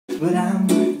But I'm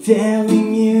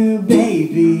telling you,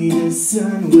 baby, the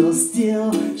sun will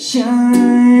still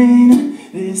shine.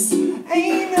 This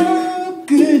ain't no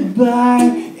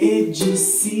goodbye, it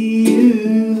just see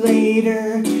you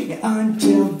later. Yeah,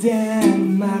 until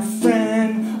then, my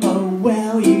friend, oh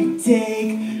well, you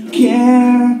take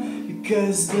care,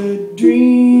 because the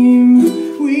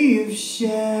dream we've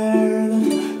shared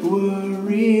were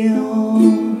real.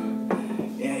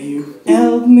 Yeah, you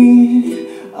helped me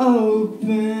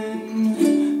open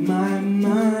my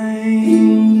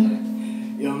mind.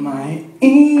 You're my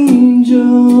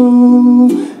angel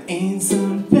in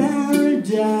some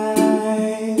paradise.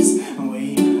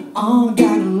 We all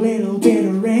got a little bit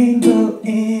of rainbow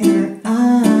in our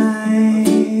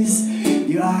eyes.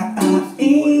 You are an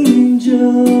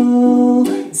angel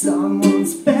in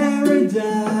someone's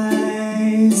paradise,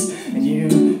 and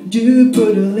you do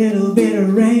put a little bit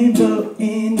of rainbow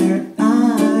in their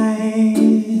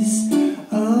eyes.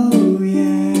 Oh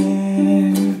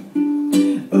yeah,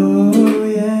 oh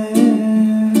yeah.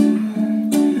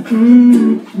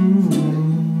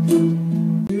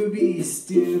 To be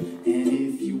still, and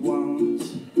if you want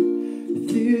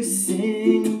to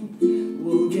sing,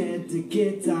 we'll get the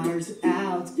guitars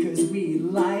out, 'cause we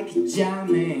like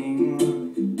jamming.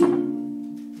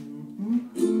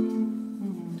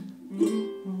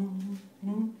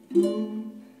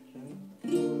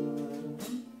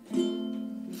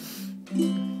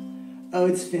 Oh,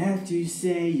 it's fair to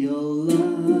say you'll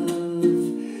love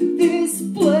this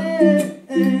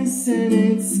place, and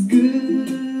it's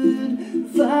good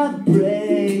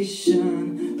vibration,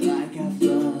 like I've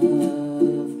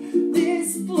loved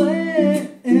this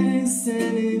place,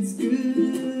 and it's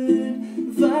good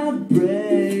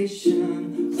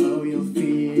vibration. Oh, you'll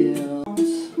feel.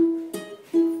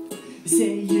 You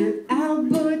say you're out,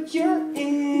 but you're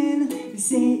in. You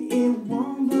say it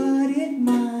won't, but it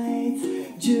might.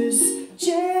 Just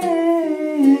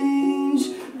change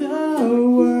the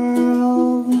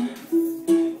world.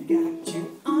 You got to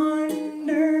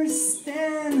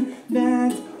understand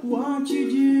that what you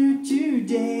do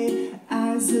today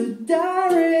has a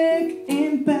direct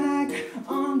impact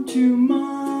on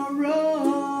tomorrow.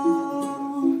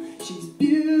 She's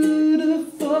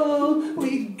beautiful,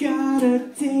 we gotta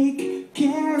take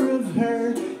care of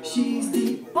her. She's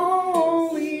the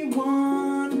only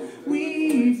one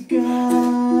we've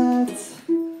got.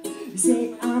 You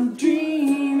say I'm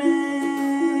dreaming,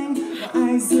 my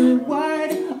eyes are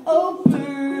wide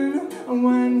open.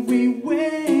 When we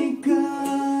wake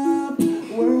up,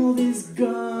 world is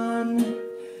gone.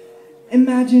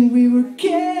 Imagine we were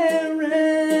caring,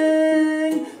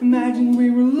 imagine we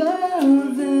were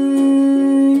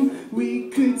loving. We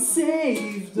could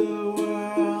save the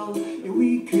world, yeah,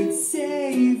 we could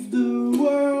save the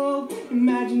world.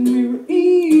 Imagine we were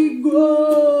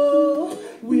equal,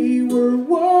 we were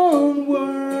one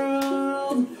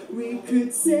world. We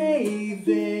could save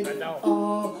it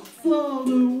all for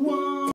the world.